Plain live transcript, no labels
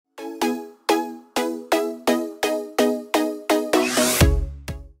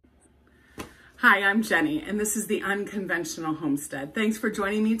Hi, I'm Jenny, and this is the Unconventional Homestead. Thanks for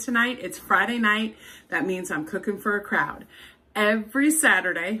joining me tonight. It's Friday night. That means I'm cooking for a crowd. Every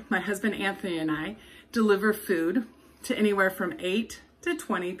Saturday, my husband Anthony and I deliver food to anywhere from 8 to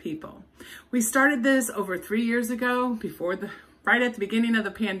 20 people. We started this over 3 years ago, right at the beginning of the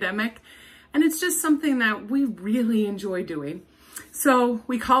pandemic, and it's just something that we really enjoy doing. So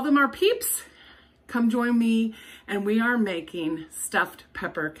we call them our peeps. Come join me, and we are making stuffed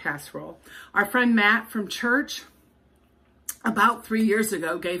pepper casserole. Our friend Matt from church, about 3 years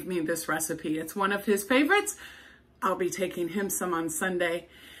ago, gave me this recipe. It's one of his favorites. I'll be taking him some on Sunday.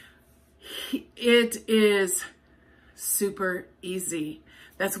 It is super easy.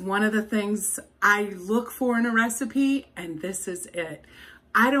 That's one of the things I look for in a recipe, and this is it.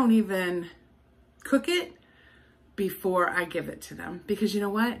 I don't even cook it before I give it to them, because you know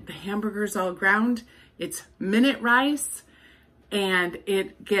what? The hamburger's all ground. It's minute rice, and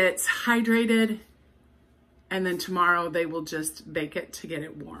it gets hydrated, and then tomorrow they will just bake it to get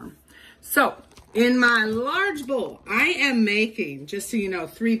it warm. So in my large bowl, I am making, just so you know,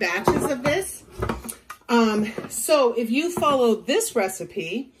 3 batches of this. So if you follow this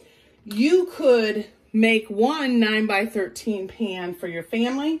recipe, you could make one 9x13 pan for your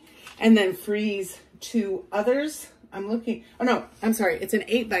family and then freeze 2 others. It's an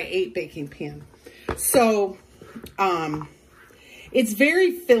 8x8 baking pan. So, it's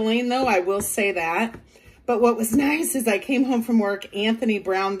very filling though, I will say that. But what was nice is I came home from work, Anthony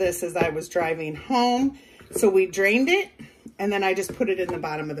browned this as I was driving home. So we drained it, and then I just put it in the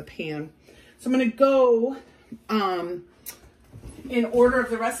bottom of the pan. So I'm gonna go, in order of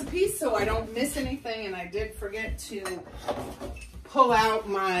the recipe so I don't miss anything, and I did forget to pull out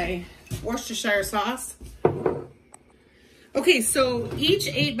my Worcestershire sauce. Okay, so each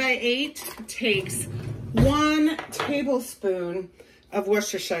 8x8 takes 1 tablespoon of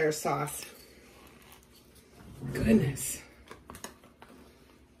Worcestershire sauce. Goodness.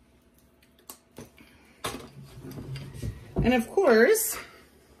 And of course,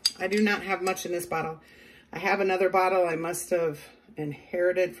 I do not have much in this bottle. I have another bottle I must have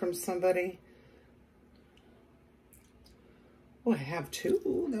inherited from somebody. Oh, I have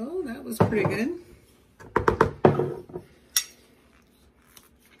 2 though. That was pretty good.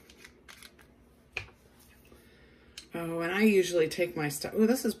 Oh, and I usually take my stuff. Oh,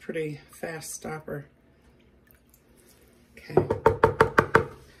 this is pretty fast stopper. Okay.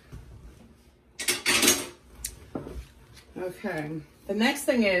 Okay. The next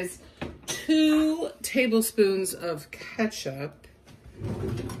thing is 2 tablespoons of ketchup.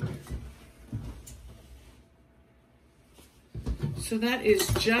 So that is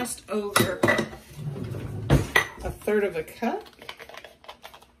just over 1/3 of a cup.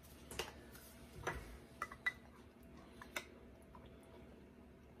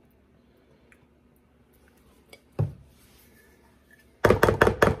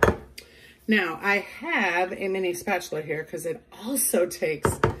 Now, I have a mini spatula here because it also takes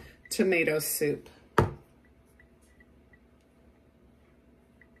tomato soup.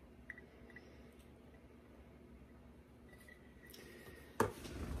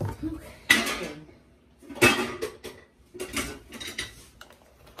 Okay.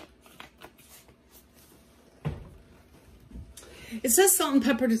 It says salt and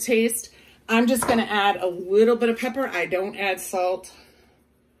pepper to taste. I'm just going to add a little bit of pepper. I don't add salt.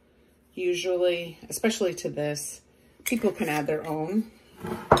 Usually, especially to this, people can add their own.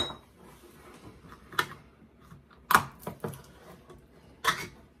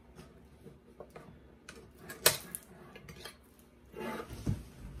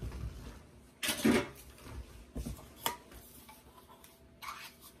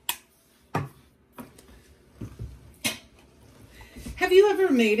 Have you ever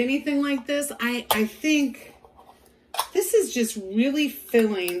made anything like this? I think this is just really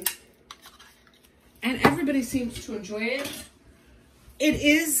filling. And everybody seems to enjoy it. It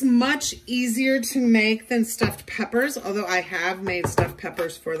is much easier to make than stuffed peppers, although I have made stuffed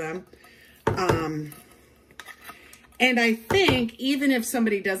peppers for them. And I think even if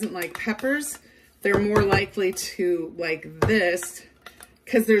somebody doesn't like peppers, they're more likely to like this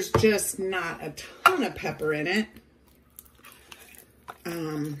because there's just not a ton of pepper in it.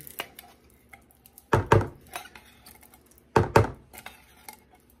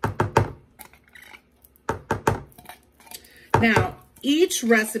 Now, each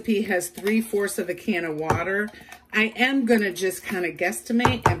recipe has 3/4 of a can of water. I am going to just kind of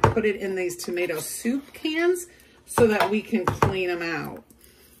guesstimate and put it in these tomato soup cans so that we can clean them out.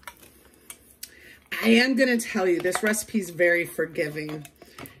 I am going to tell you, this recipe is very forgiving.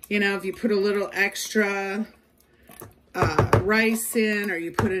 You know, if you put a little extra rice in, or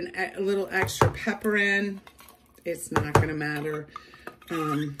you put a little extra pepper in, it's not going to matter.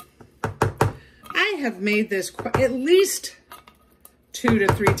 I have made this at least 2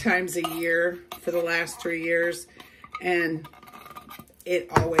 to 3 times a year for the last 3 years, and it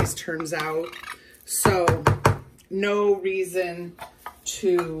always turns out. So no reason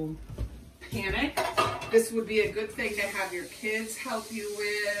to panic. This would be a good thing to have your kids help you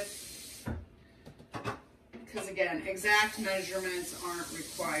with, because again, exact measurements aren't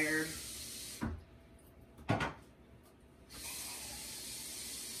required.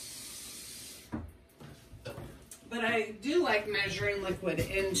 But I do like measuring liquid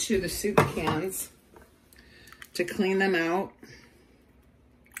into the soup cans to clean them out.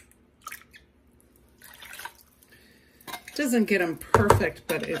 Doesn't get them perfect,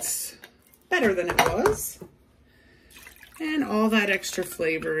 but it's better than it was. And all that extra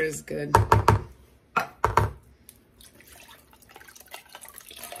flavor is good.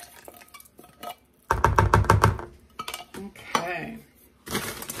 Okay.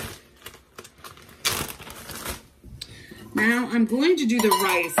 Now I'm going to do the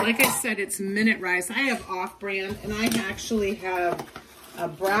rice. Like I said, it's minute rice. I have off-brand, and I actually have a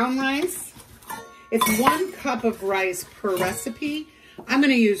brown rice. It's 1 cup of rice per recipe. I'm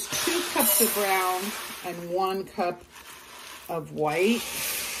going to use 2 cups of brown and 1 cup of white,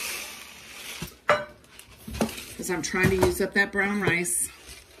 because I'm trying to use up that brown rice.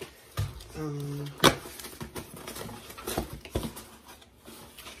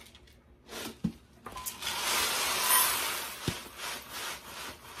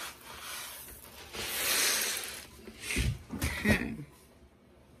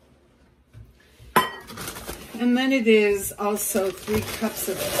 And then it is also 3 cups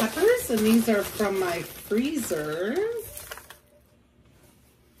of peppers, and these are from my freezer.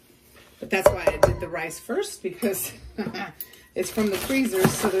 But that's why I did the rice first, because it's from the freezer,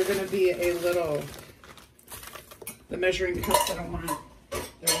 so they're going to be a little, the measuring cups, I don't want to,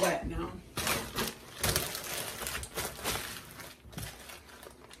 they're wet now.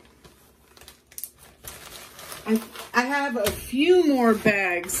 I have a few more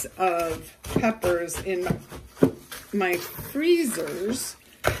bags of peppers in my freezers,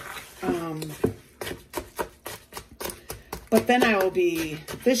 but then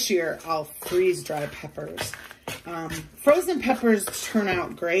this year I'll freeze dry peppers. Frozen peppers turn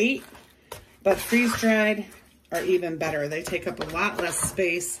out great, but freeze dried are even better. They take up a lot less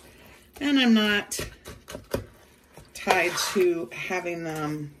space, and I'm not tied to having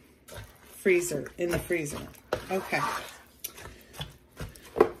them in the freezer. Okay.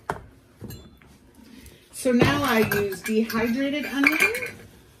 So now I use dehydrated onion,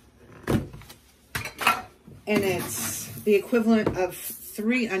 and it's the equivalent of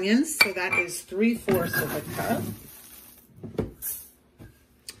 3 onions, so that is 3/4 of a cup.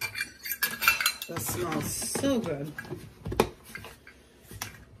 That smells so good.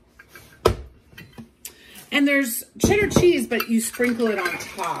 And there's cheddar cheese, but you sprinkle it on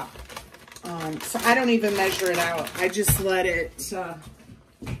top. So I don't even measure it out. I just let it,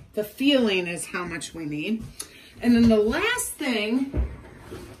 the feeling is how much we need. And then the last thing,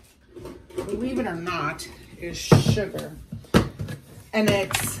 believe it or not, is sugar. And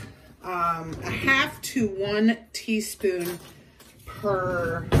it's a 1/2 to 1 teaspoon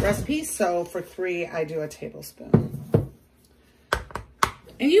per recipe. So for 3, I do a tablespoon.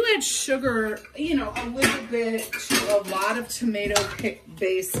 And you add sugar, you know, a little bit to a lot of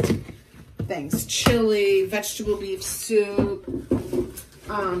tomato-based things. Chili, vegetable beef soup.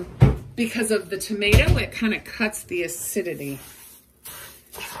 Because of the tomato, it kind of cuts the acidity.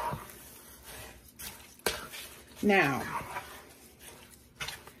 Now,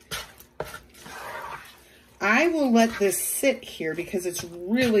 I will let this sit here because it's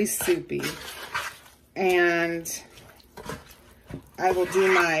really soupy. And I will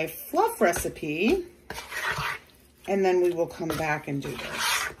do my fluff recipe, and then we will come back and do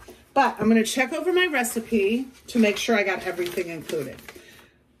this. But I'm going to check over my recipe to make sure I got everything included.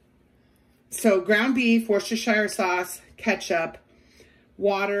 So ground beef, Worcestershire sauce, ketchup,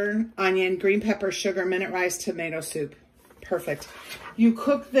 water, onion, green pepper, sugar, minute rice, tomato soup. Perfect. You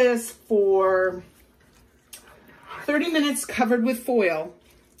cook this for 30 minutes covered with foil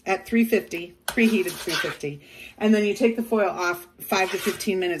at 350, preheated 350. And then you take the foil off 5 to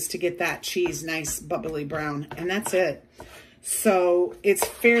 15 minutes to get that cheese nice bubbly brown. And that's it. So it's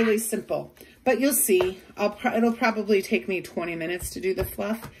fairly simple. But you'll see, it'll probably take me 20 minutes to do the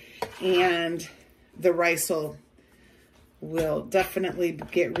fluff. And the rice will definitely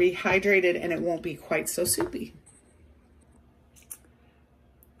get rehydrated, and it won't be quite so soupy.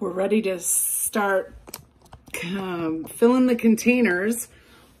 We're ready to start filling the containers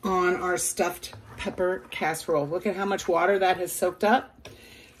on our stuffed pepper casserole. Look at how much water that has soaked up.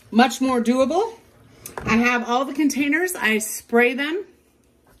 Much more doable. I have all the containers. I spray them.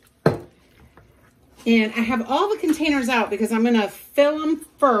 And I have all the containers out because I'm going to fill them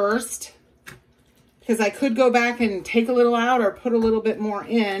first, because I could go back and take a little out or put a little bit more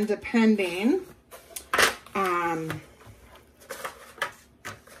in, depending.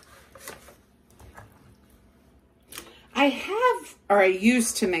 I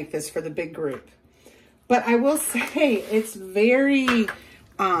used to make this for the big group, but I will say it's very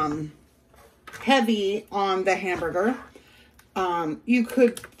heavy on the hamburger. You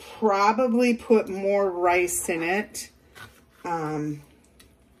could probably put more rice in it.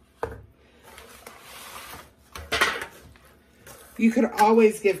 You could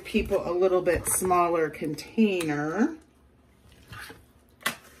always give people a little bit smaller container.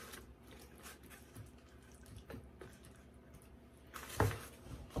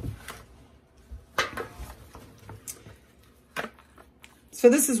 So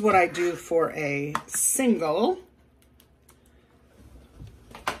this is what I do for a single.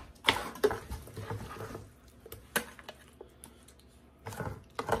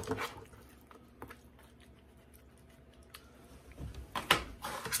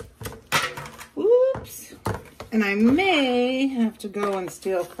 Oops. And I may have to go and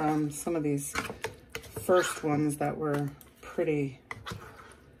steal from some of these first ones that were pretty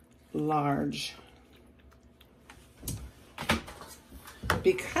large,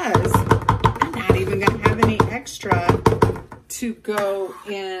 because I'm not even going to have any extra to go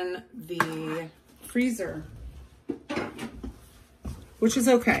in the freezer, which is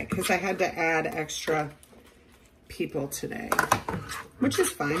okay because I had to add extra people today, which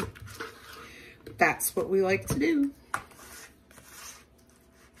is fine. That's what we like to do.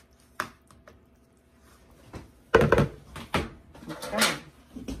 Okay.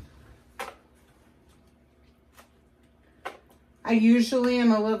 I usually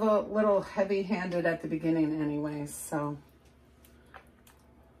am a little heavy-handed at the beginning anyway, so.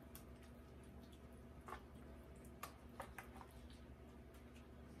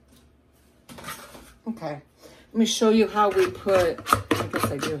 Okay, let me show you how we put, I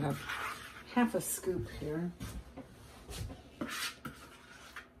guess I do have half a scoop here.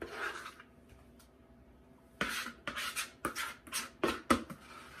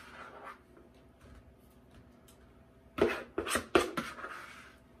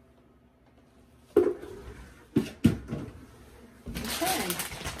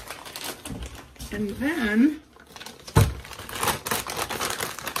 And then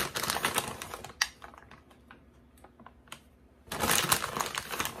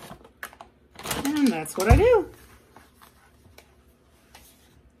that's what I do.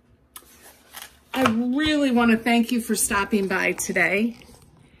 I really want to thank you for stopping by today.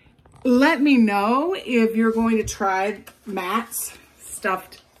 Let me know if you're going to try Matt's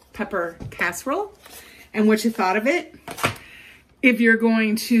stuffed pepper casserole and what you thought of it. If you're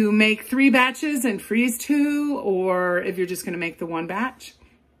going to make 3 batches and freeze 2, or if you're just going to make the 1 batch.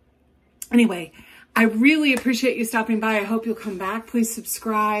 Anyway, I really appreciate you stopping by. I hope you'll come back. Please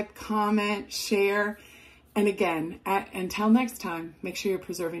subscribe, comment, share. And again, until next time, make sure you're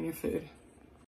preserving your food.